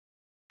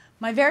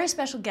My very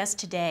special guest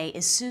today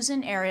is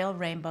Susan Ariel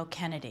Rainbow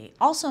Kennedy,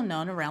 also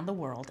known around the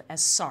world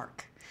as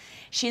SARK.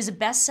 She is a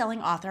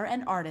best-selling author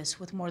and artist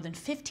with more than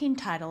 15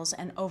 titles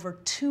and over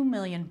 2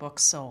 million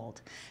books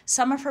sold.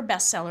 Some of her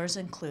bestsellers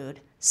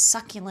include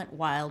Succulent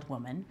Wild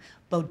Woman,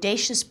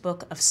 Bodacious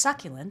Book of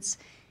Succulents,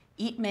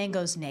 Eat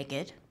Mangoes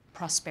Naked,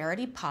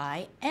 Prosperity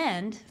Pie,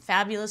 and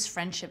Fabulous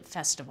Friendship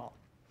Festival.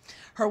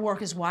 Her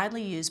work is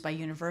widely used by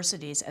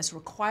universities as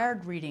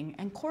required reading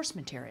and course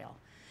material,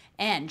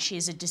 and she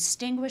is a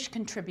distinguished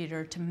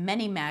contributor to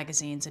many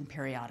magazines and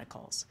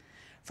periodicals.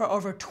 For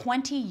over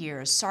 20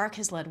 years, SARK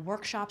has led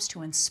workshops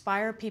to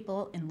inspire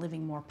people in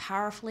living more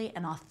powerfully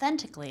and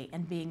authentically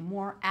and being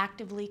more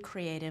actively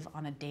creative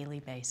on a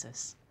daily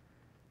basis.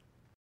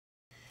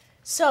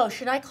 So,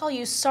 should I call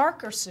you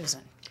SARK or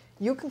Susan?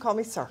 You can call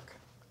me SARK.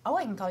 Oh,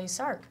 I can call you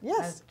SARK.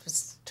 Yes. I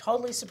was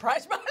totally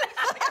surprised by that.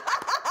 I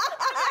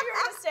thought you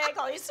were going to say I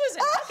call you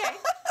Susan. Okay.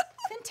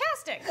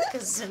 Fantastic,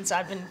 because since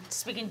I've been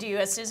speaking to you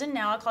as Susan,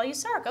 now I'll call you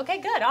SARK.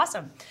 Okay, good,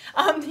 awesome.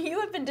 You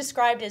have been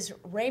described as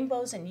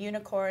rainbows and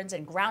unicorns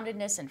and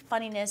groundedness and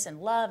funniness and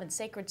love and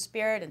sacred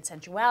spirit and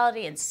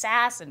sensuality and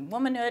sass and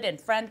womanhood and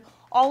friend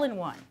all in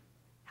one.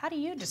 How do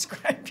you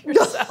describe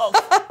yourself?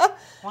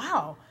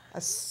 Wow.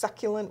 A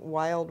succulent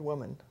wild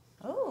woman.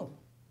 Oh,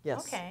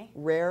 yes. Okay.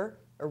 Rare,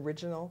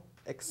 original,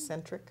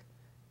 eccentric,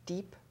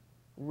 deep,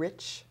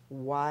 rich,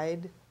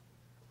 wide,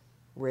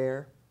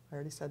 rare. I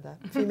already said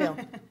that. Female.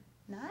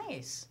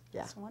 Nice.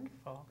 Yeah. That's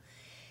wonderful.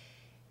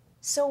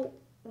 So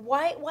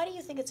why do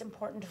you think it's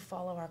important to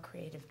follow our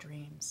creative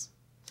dreams?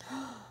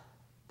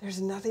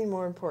 There's nothing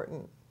more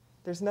important.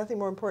 There's nothing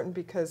more important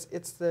because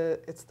it's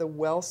the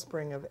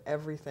wellspring of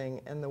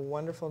everything, and the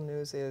wonderful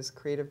news is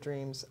creative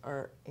dreams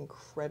are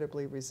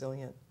incredibly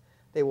resilient.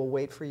 They will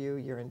wait for you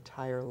your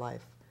entire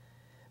life.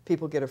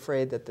 People get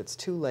afraid that it's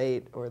too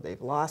late, or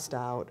they've lost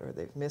out, or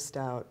they've missed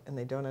out, and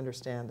they don't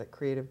understand that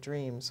creative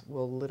dreams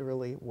will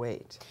literally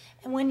wait.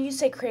 And when you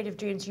say creative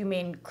dreams, you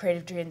mean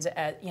creative dreams,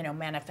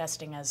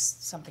 manifesting as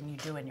something you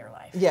do in your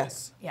life?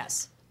 Yes.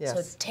 Yes. Yes. So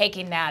it's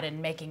taking that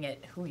and making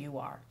it who you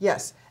are.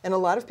 Yes, and a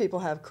lot of people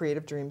have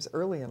creative dreams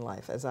early in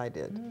life, as I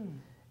did.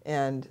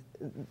 And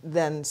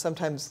then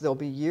sometimes there'll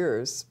be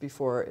years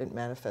before it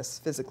manifests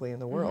physically in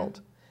the world.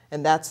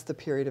 And that's the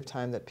period of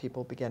time that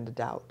people begin to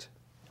doubt.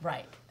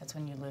 Right, that's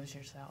when you lose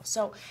yourself.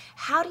 So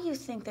how do you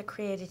think that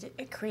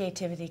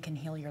creativity can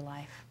heal your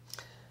life?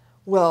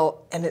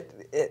 Well, and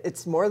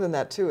it's more than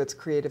that too. It's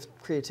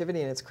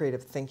creativity, and it's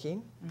creative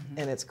thinking,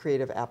 and it's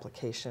creative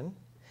application,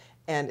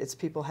 and it's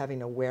people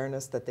having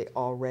awareness that they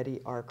already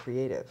are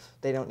creative.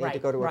 They don't need to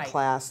go to a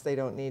class. They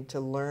don't need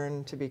to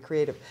learn to be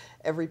creative.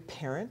 Every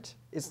parent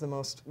is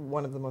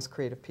one of the most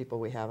creative people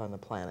we have on the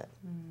planet.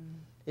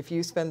 If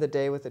you spend the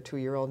day with a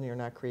 2-year-old and you're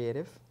not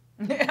creative.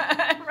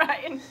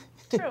 Right,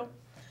 true.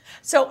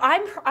 So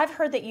I've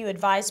heard that you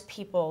advise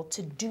people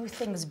to do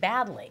things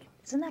badly.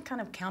 Isn't that kind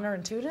of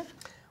counterintuitive?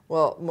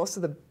 Well, most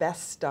of the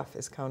best stuff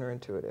is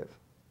counterintuitive.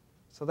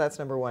 So that's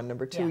number one.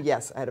 Number two,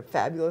 yes, I had a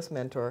fabulous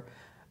mentor.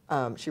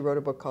 She wrote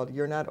a book called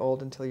You're Not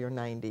Old Until You're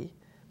 90.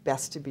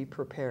 Best to be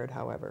prepared,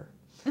 however.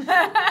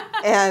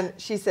 And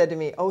she said to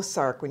me, oh,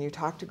 SARK, when you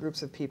talk to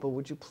groups of people,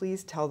 would you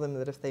please tell them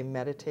that if they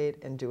meditate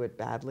and do it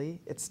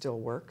badly, it still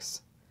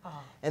works?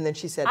 Oh. And then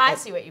she said, I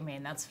see what you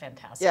mean. That's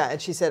fantastic. Yeah,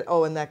 and she said,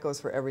 oh, and that goes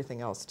for everything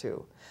else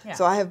too. Yeah.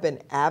 So I have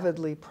been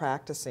avidly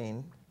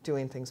practicing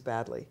doing things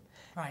badly.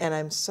 Right. And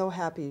I'm so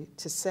happy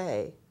to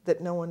say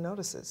that no one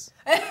notices.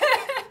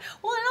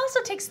 Well, it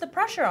also takes the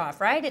pressure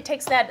off, right? It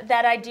takes that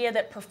idea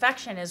that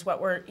perfection is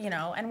what we're,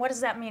 and what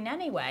does that mean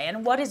anyway?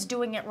 And what is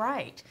doing it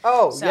right?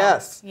 Oh, so,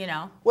 yes.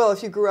 Well,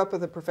 if you grew up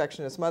with a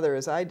perfectionist mother,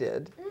 as I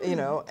did,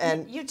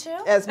 and you too?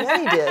 As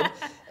many did,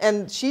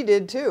 and she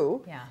did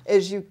too. Yeah.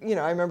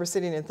 I remember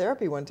sitting in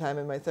therapy one time,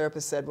 and my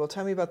therapist said, well,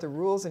 tell me about the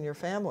rules in your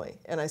family.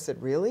 And I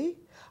said, really?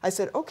 I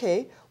said,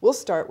 okay, we'll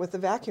start with the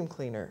vacuum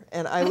cleaner.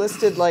 And I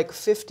listed like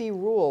 50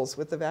 rules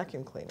with the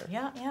vacuum cleaner.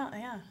 Yeah.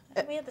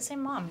 We had the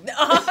same mom.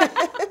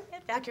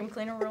 Vacuum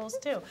cleaner rules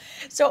too.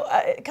 So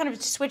kind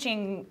of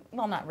switching,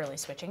 well, not really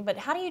switching, but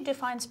how do you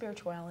define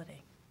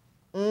spirituality?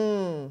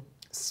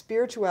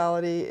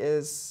 Spirituality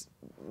is,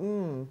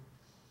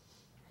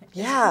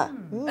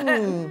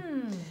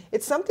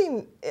 It's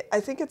something, I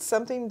think it's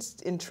something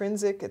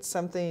intrinsic, it's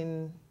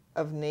something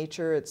of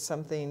nature, it's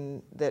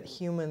something that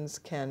humans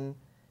can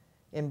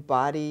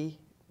embody.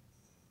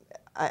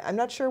 I'm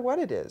not sure what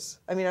it is.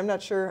 I mean, I'm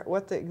not sure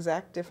what the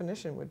exact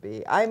definition would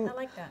be. I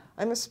like that.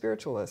 I'm a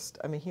spiritualist.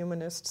 I'm a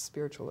humanist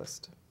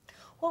spiritualist.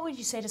 What would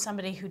you say to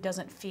somebody who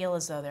doesn't feel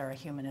as though they're a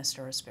humanist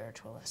or a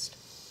spiritualist?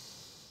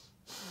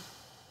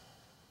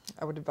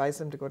 I would advise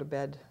them to go to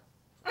bed.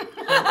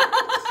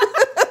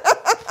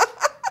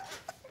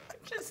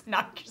 Just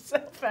knock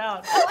yourself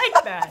out. I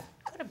like that.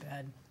 Go to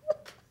bed.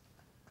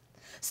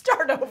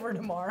 Start over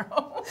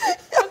tomorrow.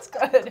 That's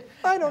good.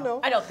 I don't know.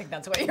 I don't think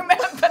that's what you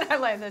meant, but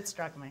that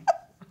struck me.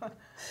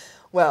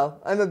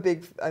 Well, I'm a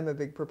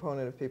big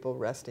proponent of people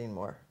resting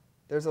more,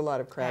 There's a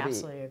lot of I crabby,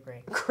 absolutely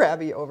agree.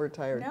 crabby,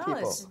 overtired No,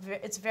 people.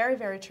 it's very,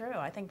 very true.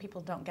 I think people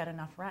don't get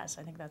enough rest.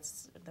 I think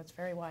that's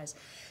very wise.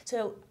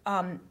 So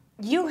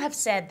you have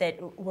said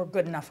that we're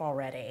good enough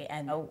already,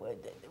 and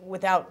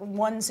without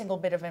one single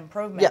bit of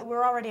improvement,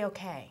 we're already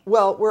okay.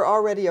 Well, we're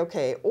already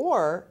okay.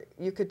 Or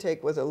you could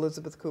take what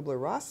Elizabeth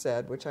Kubler-Ross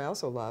said, which I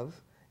also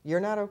love. You're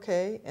not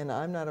okay, and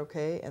I'm not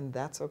okay, and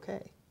that's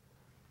okay.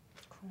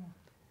 Cool.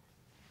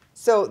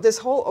 So this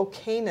whole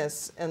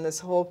okayness and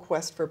this whole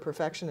quest for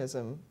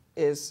perfectionism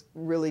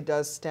really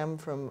does stem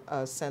from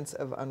a sense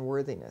of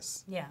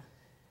unworthiness. Yeah.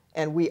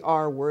 And we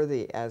are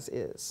worthy as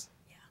is.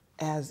 Yeah.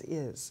 As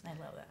is. I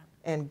love that.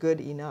 And good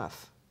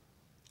enough.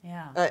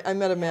 Yeah. I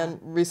met a man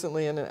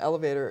recently in an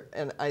elevator,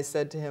 and I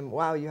said to him,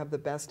 wow, you have the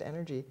best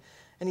energy.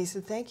 And he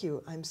said, thank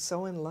you, I'm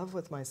so in love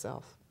with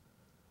myself.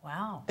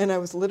 Wow. And I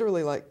was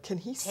literally like, can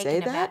he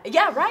say that?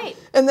 Yeah, right.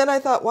 And then I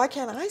thought, why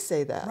can't I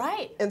say that?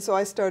 Right. And so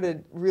I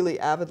started really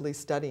avidly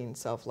studying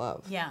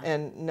self-love. Yeah.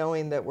 And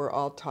knowing that we're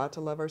all taught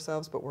to love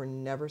ourselves, but we're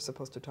never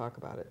supposed to talk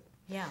about it.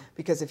 Yeah.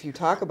 Because if you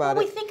talk about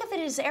Well, it... we think of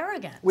it as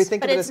arrogance. We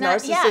think of it as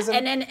narcissism.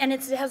 Yeah, and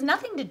it has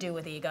nothing to do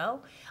with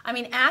ego. I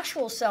mean,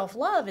 actual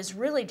self-love is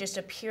really just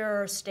a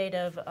pure state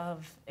of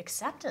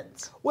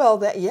acceptance. Well,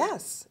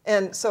 yes.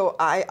 And so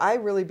I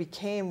really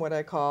became what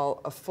I call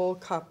a full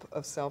cup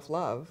of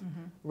self-love,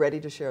 ready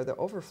to share the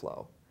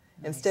overflow.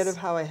 Nice. Instead of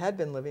how I had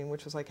been living,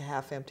 which was like a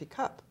half-empty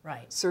cup.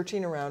 Right.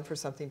 Searching around for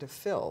something to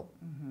fill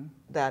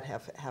that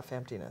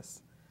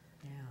half-emptiness.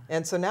 Yeah.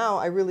 And so now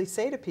I really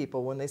say to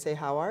people when they say,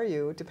 how are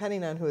you?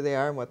 Depending on who they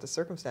are and what the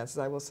circumstances,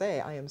 I will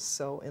say, I am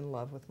so in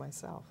love with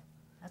myself.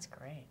 That's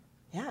great.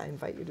 Yeah, I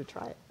invite you to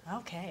try it.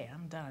 Okay,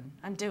 I'm done.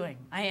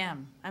 I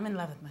am. I'm in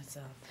love with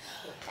myself.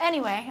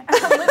 Anyway,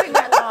 moving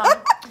right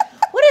along.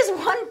 What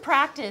is one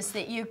practice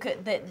that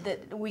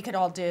that we could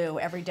all do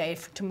every day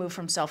to move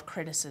from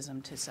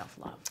self-criticism to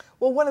self-love?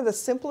 Well, one of the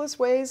simplest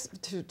ways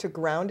to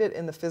ground it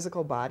in the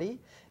physical body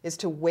is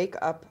to wake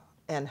up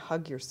and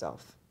hug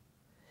yourself.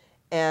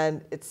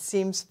 And it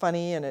seems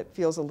funny and it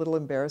feels a little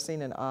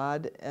embarrassing and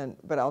odd,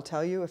 but I'll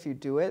tell you, if you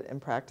do it and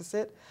practice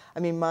it, I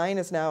mean, mine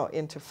is now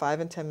into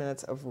 5 and 10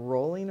 minutes of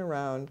rolling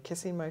around,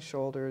 kissing my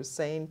shoulders,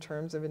 saying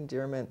terms of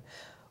endearment.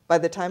 By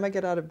the time I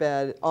get out of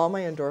bed, all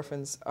my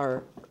endorphins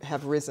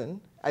have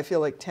risen. I feel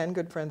like 10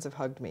 good friends have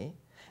hugged me,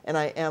 and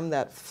I am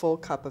that full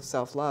cup of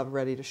self-love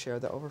ready to share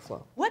the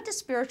overflow. What does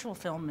spiritual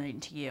film mean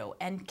to you?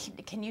 And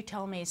can you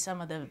tell me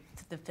some of the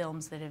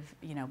films that have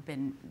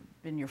been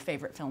your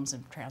favorite films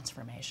of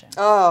transformation?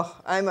 Oh,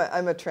 I'm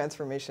a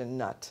transformation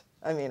nut.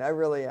 I mean, I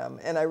really am.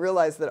 And I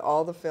realize that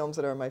all the films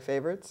that are my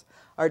favorites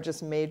are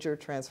just major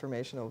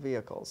transformational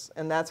vehicles.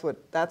 And that's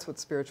what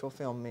spiritual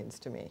film means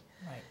to me.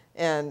 Right.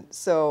 And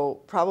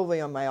so probably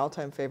on my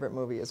all-time favorite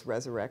movie is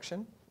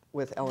Resurrection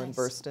with Ellen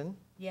Burstyn.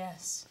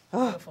 Yes.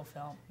 Beautiful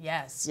film.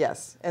 Yes.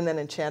 Yes. And then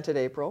Enchanted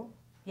April.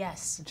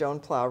 Yes. Joan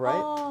Plowright.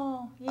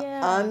 Oh,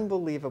 yeah.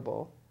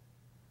 Unbelievable.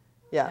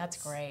 Yeah. That's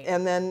great.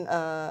 And then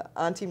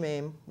Auntie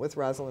Mame with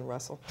Rosalind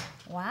Russell.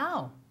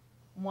 Wow.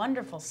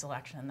 Wonderful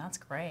selection. That's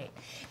great.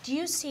 Do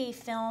you see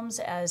films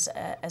as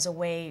a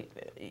way,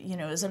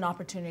 as an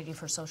opportunity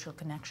for social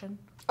connection?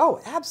 Oh,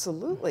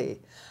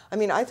 absolutely. I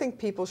mean, I think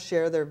people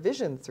share their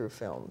vision through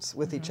films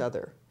with each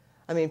other.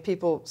 I mean,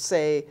 people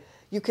say,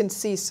 you can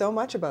see so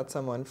much about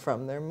someone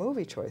from their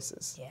movie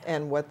choices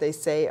and what they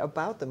say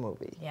about the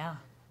movie. Yeah.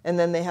 And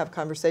then they have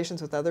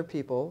conversations with other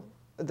people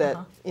that,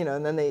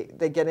 and then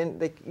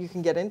you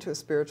can get into a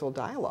spiritual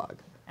dialogue.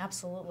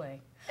 Absolutely.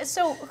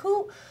 So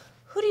who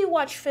do you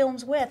watch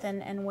films with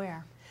and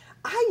where?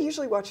 I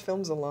usually watch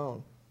films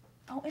alone.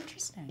 Oh,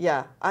 interesting.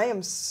 Yeah, I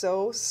am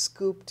so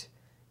scooped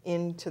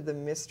into the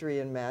mystery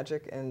and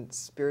magic and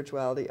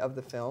spirituality of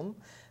the film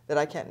that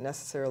I can't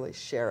necessarily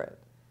share it.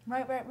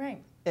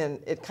 Right.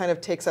 And it kind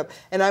of takes up,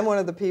 and I'm one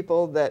of the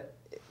people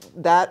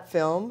that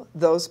film,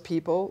 those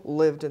people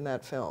lived in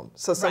that film.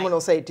 So someone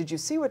will say, did you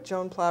see what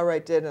Joan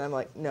Plowright did? And I'm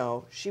like,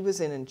 no, she was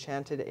in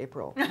Enchanted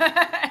April.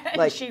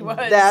 Like, she was.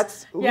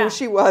 That's who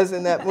she was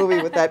in that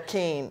movie with that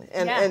cane.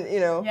 And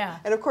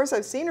and of course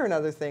I've seen her in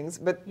other things,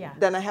 but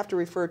then I have to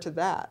refer to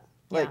that.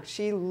 Like,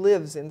 she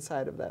lives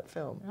inside of that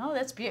film. Oh,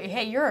 that's beautiful.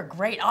 Hey, you're a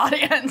great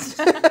audience.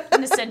 I'm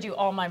going to send you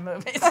all my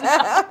movies.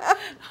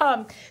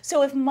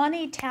 So if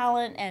money,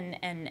 talent,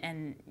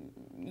 and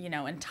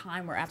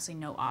time were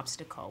absolutely no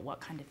obstacle, what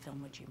kind of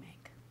film would you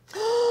make?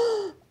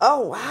 Oh,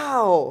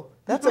 wow.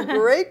 That's a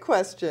great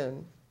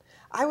question.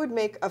 I would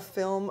make a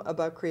film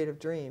about creative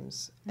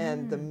dreams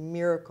and the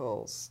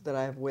miracles that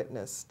I have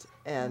witnessed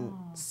and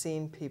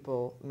seen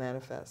people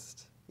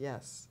manifest.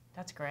 Yes.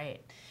 That's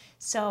great.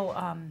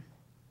 So,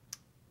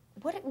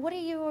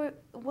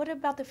 what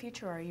about the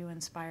future are you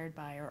inspired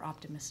by or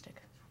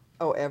optimistic?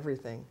 Oh,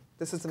 everything.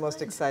 This is the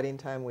most exciting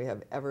time we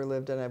have ever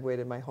lived, and I've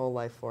waited my whole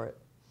life for it.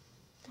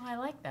 Oh, I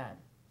like that.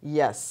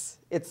 Yes,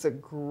 it's a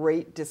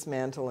great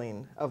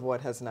dismantling of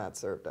what has not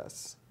served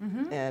us.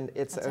 And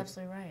it's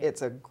absolutely right.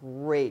 It's a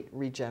great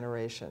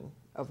regeneration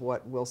of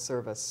what will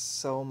serve us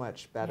so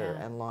much better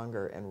and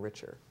longer and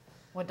richer.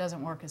 What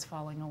doesn't work is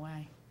falling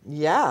away.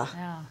 Yeah.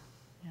 Yeah.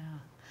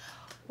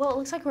 Well, it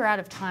looks like we're out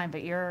of time,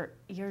 but you're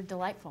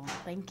delightful.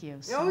 Thank you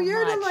so much. Oh,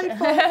 you're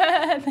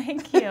delightful.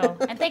 Thank you.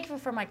 And thank you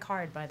for my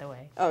card, by the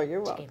way. Oh, you're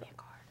She welcome. gave me a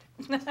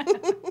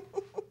card.